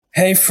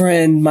Hey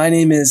friend, my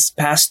name is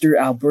Pastor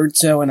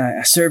Alberto and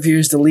I serve here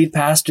as the lead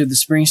pastor of the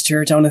Springs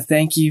Church. I want to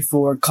thank you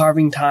for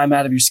carving time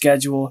out of your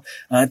schedule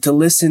to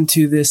listen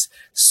to this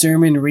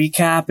sermon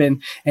recap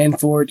and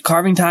for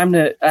carving time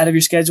out of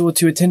your schedule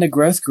to attend a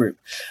growth group.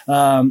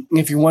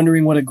 If you're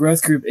wondering what a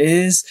growth group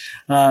is,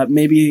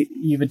 maybe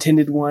you've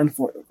attended one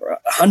for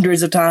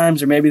hundreds of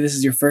times or maybe this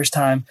is your first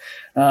time.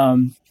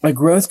 A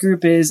growth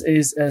group is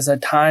a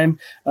time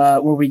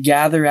where we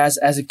gather as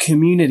a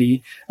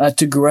community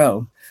to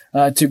grow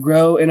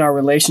in our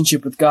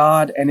relationship with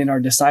God and in our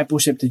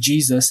discipleship to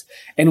Jesus.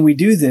 And we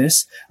do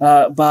this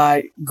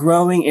by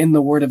growing in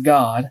the Word of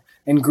God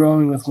and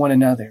growing with one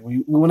another.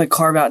 We want to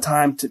carve out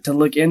time to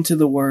look into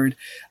the Word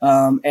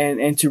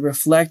and to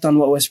reflect on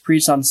what was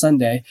preached on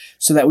Sunday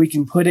so that we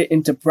can put it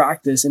into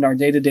practice in our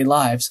day-to-day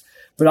lives,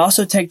 but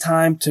also take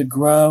time to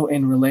grow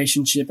in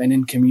relationship and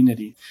in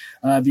community.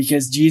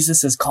 Because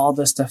Jesus has called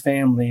us to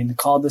family and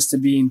called us to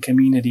be in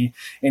community,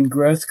 and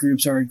growth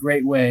groups are a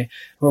great way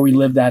where we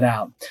live that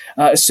out.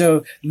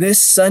 So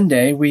this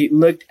Sunday, we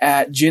looked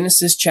at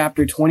Genesis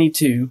chapter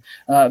 22,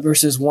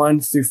 verses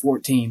 1 through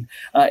 14.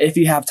 If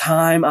you have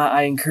time,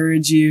 I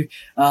encourage you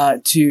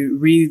to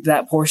read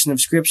that portion of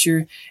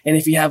scripture. And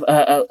if you have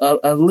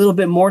a little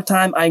bit more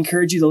time, I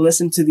encourage you to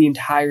listen to the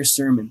entire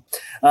sermon.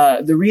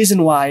 The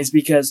reason why is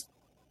because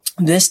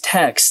this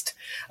text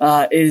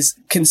is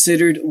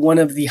considered one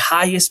of the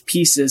highest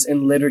pieces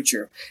in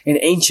literature, in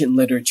ancient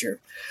literature.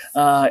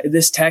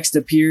 This text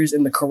appears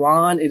in the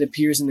Quran, it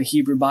appears in the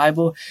Hebrew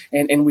Bible,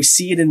 and we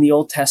see it in the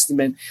Old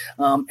Testament.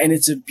 And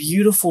it's a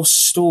beautiful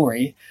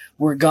story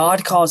where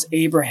God calls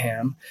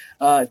Abraham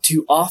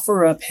to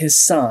offer up his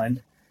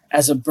son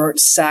as a burnt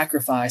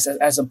sacrifice,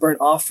 as a burnt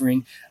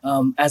offering,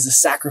 as a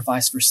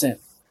sacrifice for sin.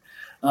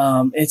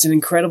 It's an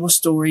incredible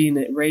story and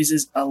it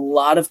raises a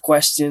lot of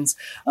questions.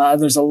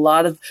 There's a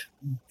lot of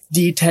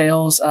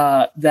details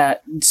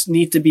that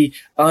need to be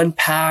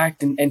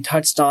unpacked and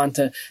touched on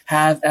to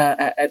have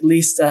at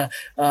least a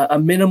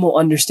minimal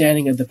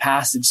understanding of the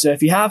passage. So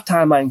if you have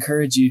time, I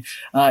encourage you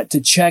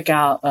to check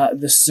out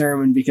the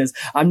sermon, because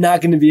I'm not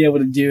going to be able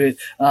to do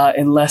it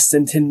in less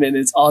than 10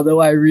 minutes,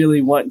 although I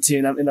really want to,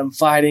 and I'm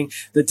fighting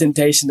the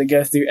temptation to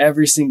go through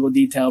every single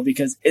detail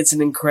because it's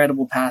an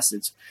incredible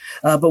passage.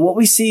 But what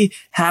we see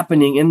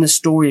happening in the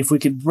story, if we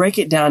could break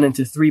it down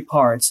into three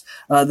parts,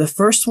 the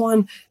first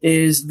one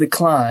is the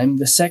climb.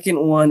 The second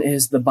one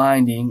is the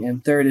binding,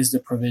 and third is the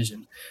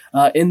provision.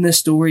 In this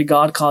story,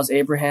 God calls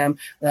Abraham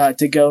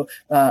to go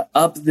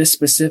up this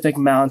specific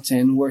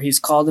mountain where he's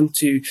called him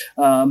to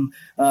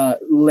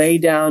lay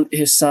down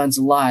his son's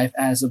life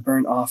as a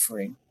burnt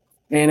offering.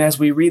 And as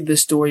we read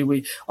this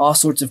story, all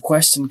sorts of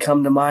questions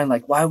come to mind,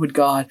 like why would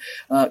God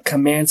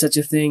command such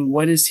a thing?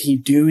 What is he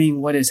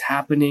doing? What is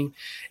happening?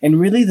 And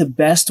really the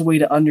best way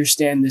to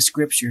understand this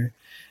scripture,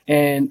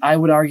 and I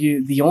would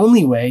argue the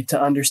only way to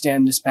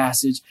understand this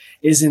passage,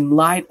 is in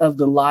light of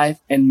the life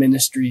and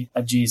ministry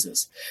of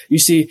Jesus. You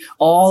see,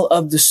 all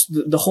of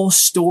the whole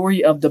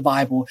story of the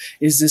Bible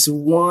is this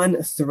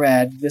one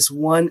thread, this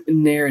one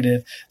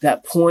narrative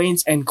that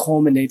points and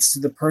culminates to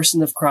the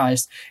person of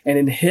Christ and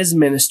in his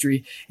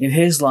ministry, in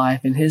his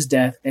life, in his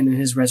death, and in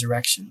his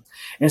resurrection.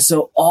 And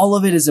so all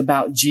of it is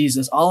about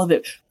Jesus. All of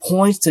it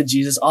points to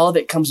Jesus. All of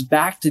it comes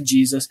back to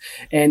Jesus,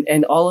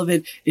 and all of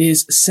it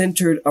is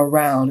centered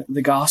around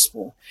the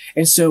gospel.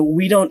 And so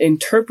we don't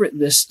interpret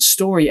this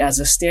story as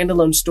a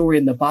standalone story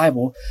in the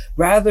Bible.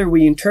 Rather,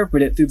 we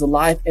interpret it through the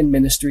life and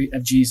ministry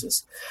of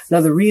Jesus.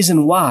 Now, the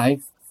reason why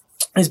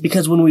is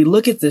because when we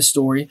look at this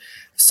story,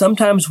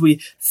 sometimes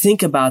we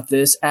think about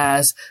this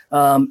as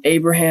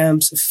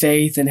Abraham's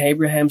faith and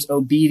Abraham's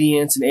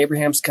obedience and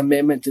Abraham's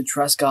commitment to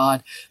trust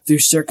God through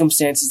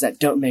circumstances that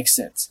don't make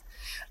sense.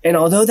 And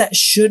although that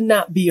should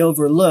not be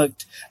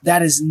overlooked,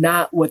 that is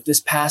not what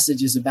this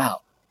passage is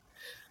about.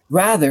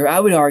 Rather, I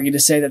would argue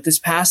to say that this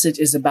passage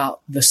is about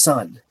the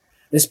son.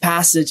 This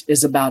passage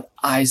is about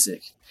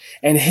Isaac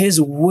and his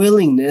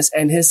willingness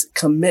and his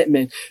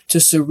commitment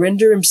to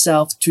surrender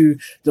himself to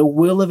the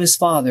will of his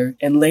father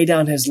and lay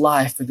down his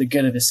life for the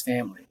good of his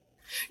family.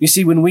 You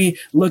see, when we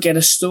look at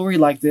a story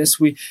like this,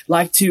 we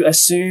like to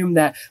assume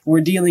that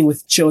we're dealing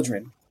with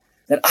children,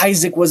 that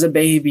Isaac was a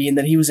baby and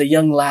that he was a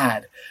young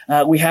lad.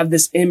 We have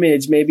this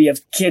image maybe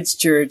of kids'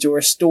 church or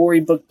a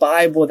storybook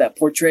Bible that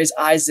portrays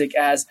Isaac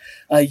as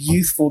a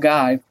youthful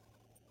guy,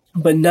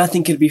 but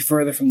nothing could be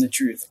further from the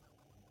truth.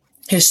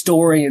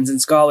 Historians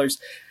and scholars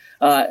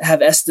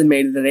have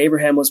estimated that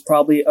Abraham was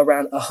probably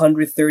around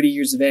 130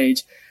 years of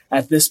age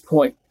at this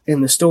point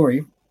in the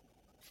story.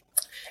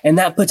 And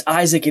that puts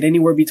Isaac at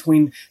anywhere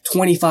between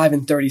 25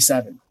 and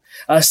 37.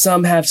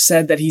 Some have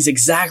said that he's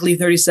exactly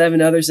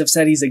 37. Others have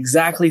said he's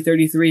exactly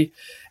 33.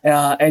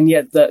 And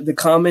yet the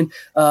common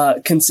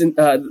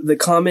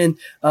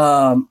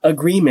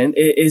agreement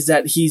is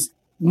that he's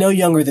no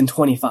younger than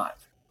 25.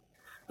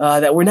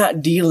 That we're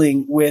not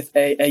dealing with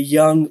a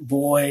young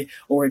boy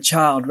or a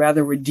child.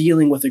 Rather, we're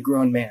dealing with a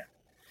grown man.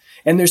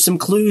 And there's some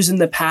clues in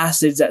the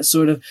passage that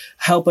sort of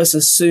help us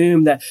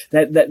assume that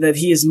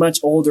he is much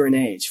older in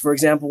age. For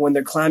example, when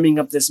they're climbing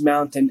up this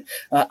mountain,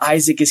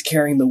 Isaac is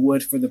carrying the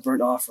wood for the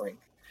burnt offering.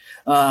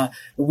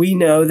 We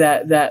know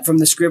that from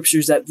the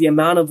scriptures that the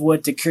amount of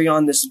wood to carry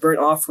on this burnt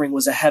offering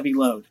was a heavy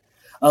load,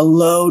 a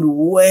load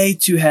way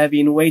too heavy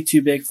and way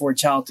too big for a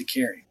child to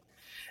carry.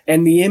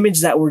 And the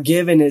image that we're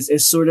given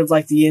is sort of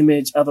like the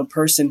image of a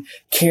person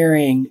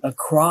carrying a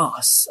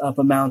cross up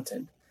a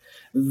mountain.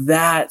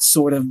 That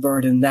sort of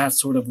burden, that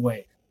sort of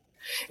weight.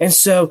 And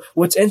so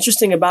what's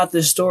interesting about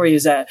this story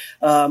is that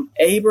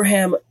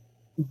Abraham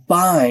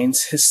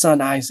binds his son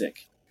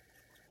Isaac.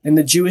 In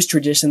the Jewish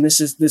tradition,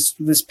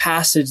 this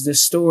passage,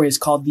 this story is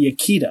called the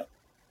Akedah.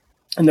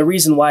 And the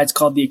reason why it's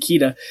called the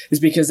Akedah is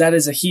because that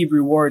is a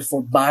Hebrew word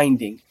for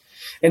binding.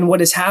 And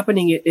what is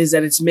happening is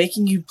that it's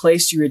making you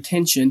place your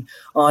attention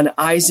on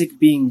Isaac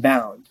being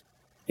bound.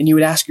 And you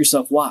would ask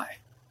yourself, why?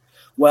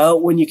 Well,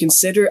 when you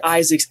consider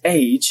Isaac's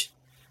age,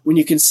 when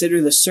you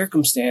consider the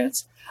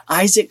circumstance,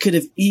 Isaac could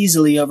have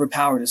easily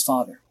overpowered his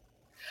father.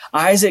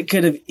 Isaac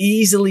could have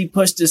easily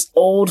pushed his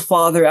old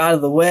father out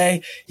of the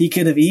way. He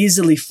could have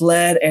easily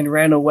fled and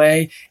ran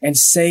away and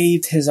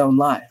saved his own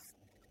life.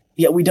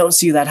 Yet we don't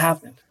see that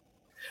happen.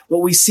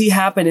 What we see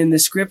happen in the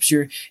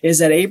scripture is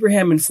that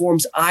Abraham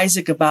informs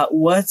Isaac about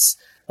what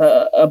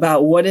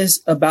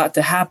is about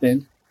to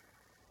happen,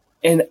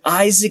 and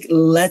Isaac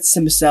lets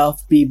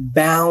himself be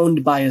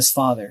bound by his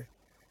father.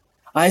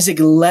 Isaac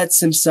lets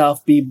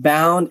himself be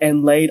bound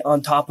and laid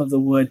on top of the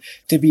wood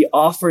to be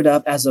offered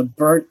up as a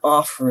burnt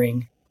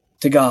offering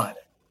to God.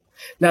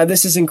 Now,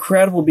 this is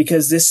incredible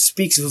because this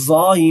speaks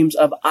volumes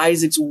of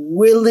Isaac's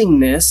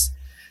willingness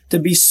to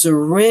be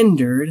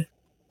surrendered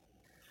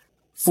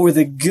for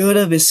the good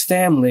of his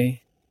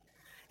family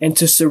and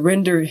to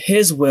surrender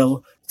his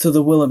will to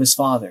the will of his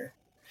father.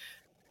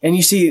 And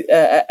you see,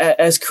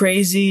 as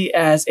crazy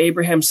as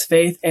Abraham's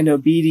faith and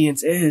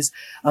obedience is,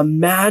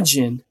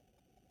 imagine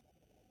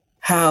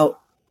how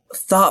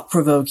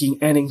thought-provoking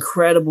and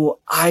incredible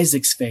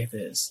Isaac's faith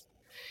is.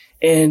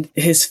 And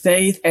his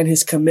faith and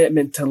his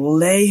commitment to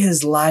lay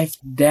his life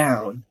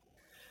down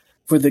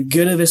for the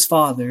good of his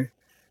father,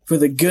 for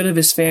the good of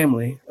his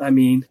family,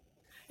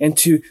 and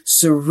to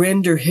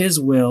surrender his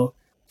will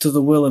to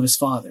the will of his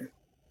father.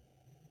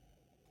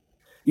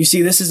 You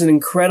see, this is an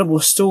incredible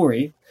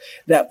story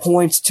that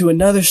points to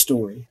another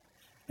story,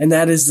 and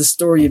that is the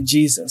story of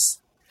Jesus.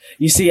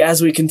 You see,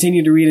 as we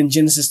continue to read in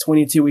Genesis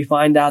 22, we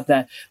find out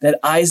that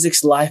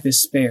Isaac's life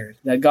is spared,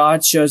 that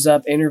God shows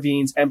up,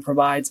 intervenes, and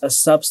provides a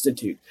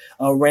substitute,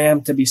 a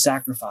ram to be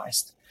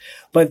sacrificed.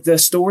 But the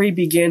story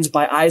begins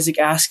by Isaac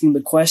asking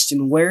the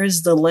question, where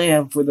is the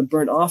lamb for the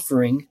burnt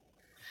offering?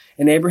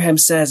 And Abraham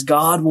says,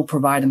 God will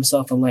provide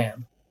himself a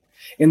lamb.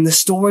 In the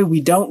story,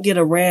 we don't get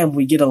a ram,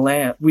 we get a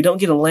lamb. We don't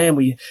get a lamb,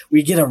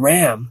 we get a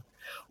ram.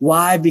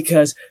 Why?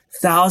 Because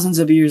thousands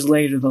of years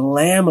later, the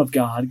Lamb of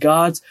God,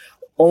 God's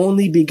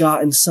only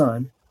begotten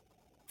Son,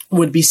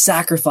 would be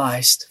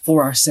sacrificed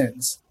for our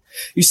sins.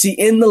 You see,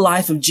 in the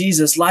life of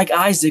Jesus, like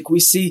Isaac, we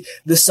see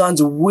the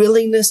Son's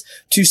willingness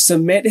to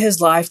submit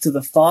his life to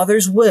the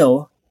Father's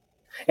will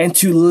and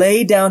to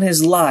lay down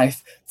his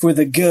life for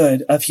the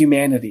good of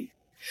humanity.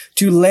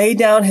 To lay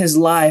down his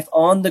life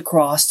on the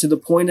cross to the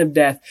point of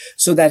death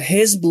so that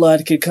his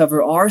blood could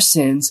cover our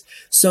sins,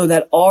 so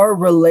that our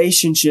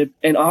relationship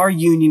and our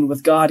union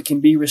with God can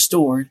be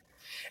restored.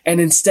 And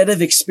instead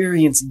of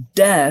experience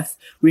death,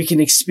 we can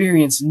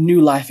experience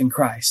new life in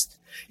Christ.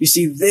 You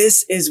see,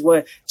 this is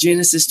what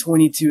Genesis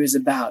 22 is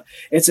about.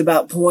 It's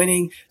about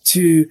pointing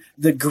to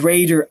the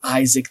greater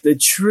Isaac, the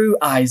true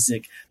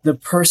Isaac, the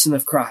person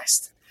of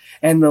Christ,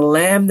 and the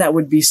lamb that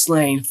would be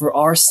slain for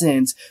our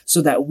sins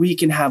so that we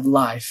can have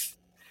life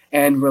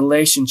and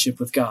relationship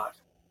with God.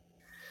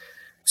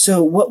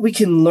 So what we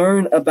can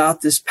learn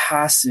about this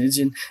passage,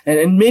 and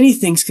many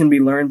things can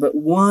be learned, but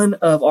one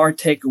of our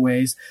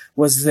takeaways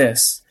was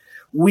this.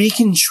 We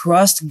can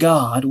trust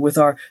God with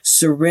our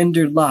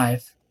surrendered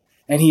life,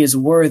 and he is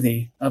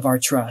worthy of our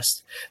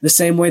trust. The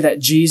same way that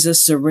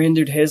Jesus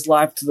surrendered his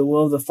life to the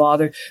will of the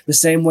Father, the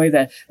same way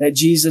that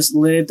Jesus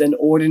lived an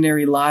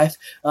ordinary life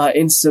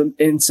in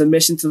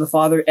submission to the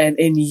Father and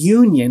in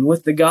union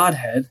with the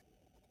Godhead,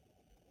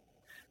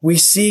 we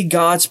see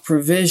God's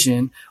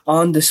provision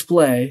on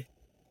display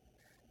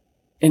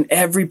in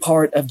every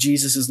part of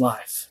Jesus'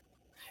 life.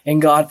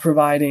 And God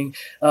providing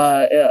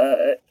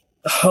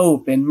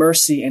hope and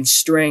mercy and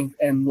strength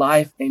and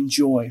life and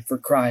joy for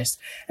Christ.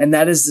 And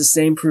that is the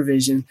same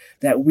provision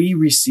that we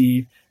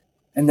receive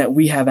and that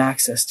we have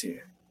access to.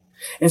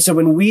 And so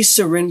when we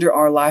surrender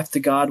our life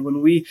to God,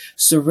 when we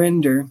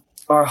surrender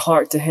our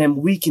heart to him,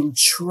 we can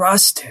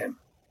trust him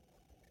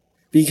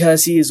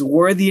because he is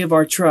worthy of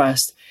our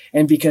trust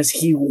and because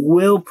he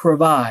will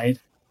provide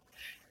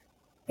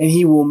and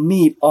he will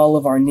meet all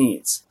of our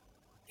needs.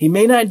 He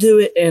may not do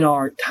it in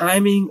our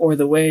timing or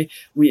the way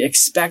we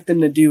expect him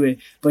to do it,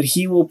 but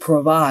he will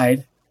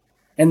provide.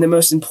 And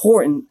most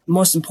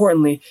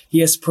importantly, he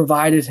has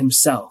provided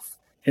himself,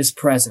 his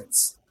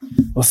presence.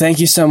 Well, thank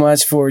you so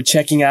much for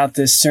checking out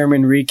this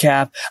sermon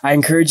recap. I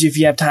encourage you, if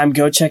you have time,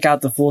 go check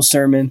out the full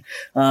sermon.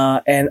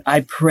 And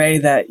I pray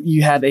that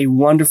you have a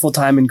wonderful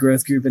time in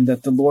growth group and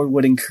that the Lord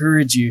would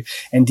encourage you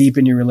and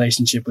deepen your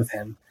relationship with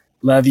him.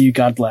 Love you.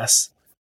 God bless.